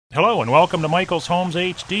Hello and welcome to Michael's Homes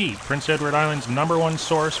HD, Prince Edward Island's #1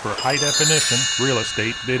 source for high-definition real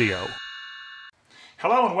estate video.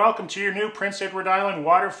 Hello and welcome to your new Prince Edward Island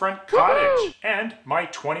waterfront cottage and my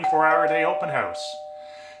 24-hour-a-day open house.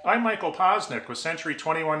 I'm Michael Poczynek with Century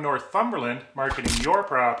 21 Northumberland, marketing your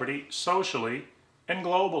property socially and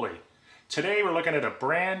globally. Today we're looking at a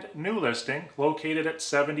brand new listing located at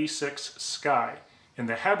 76 Skye in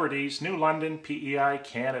the Hebrides, New London, PEI,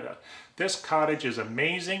 Canada. This cottage is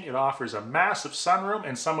amazing. It offers a massive sunroom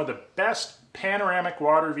and some of the best panoramic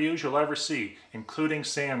water views you'll ever see, including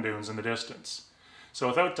sand dunes in the distance. So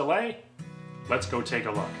without delay, let's go take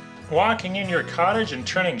a look. Walking in your cottage and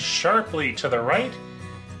turning sharply to the right,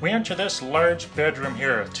 we enter this large bedroom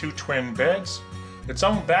here with 2 twin beds, its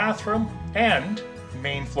own bathroom, and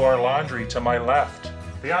main floor laundry to my left.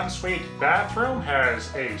 The ensuite bathroom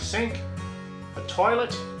has a sink, a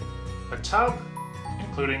toilet, a tub,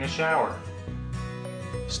 including a shower.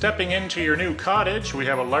 Stepping into your new cottage, we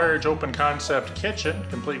have a large open concept kitchen,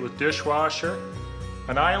 complete with dishwasher,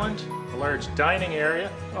 an island, a large dining area,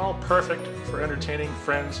 all perfect for entertaining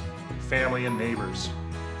friends, family, and neighbors.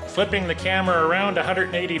 Flipping the camera around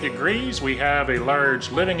 180 degrees, we have a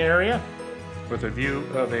large living area with a view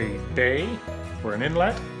of a bay or an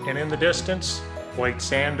inlet, and in the distance, white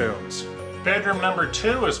sand dunes. Bedroom number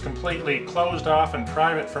 2 is completely closed off and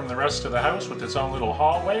private from the rest of the house with its own little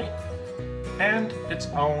hallway and its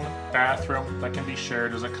own bathroom that can be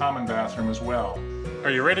shared as a common bathroom as well. Are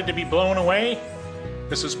you ready to be blown away?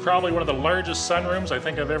 This is probably one of the largest sunrooms I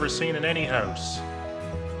think I've ever seen in any house.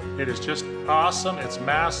 It is just awesome, it's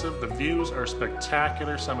massive, the views are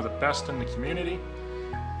spectacular, some of the best in the community.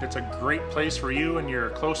 It's a great place for you and your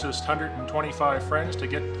closest 125 friends to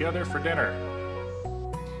get together for dinner.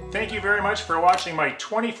 Thank you very much for watching my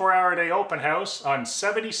 24-hour-a-day open house on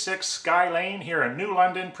 76 Skye Lane here in New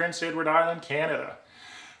London, Prince Edward Island, Canada.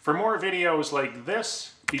 For more videos like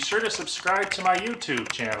this, be sure to subscribe to my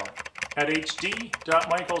YouTube channel at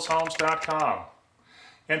hd.michaelshomes.com.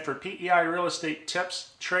 And for PEI real estate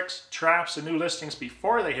tips, tricks, traps, and new listings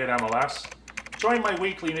before they hit MLS, join my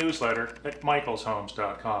weekly newsletter at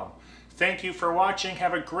michaelshomes.com. Thank you for watching,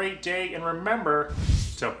 have a great day, and remember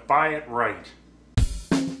to buy it right.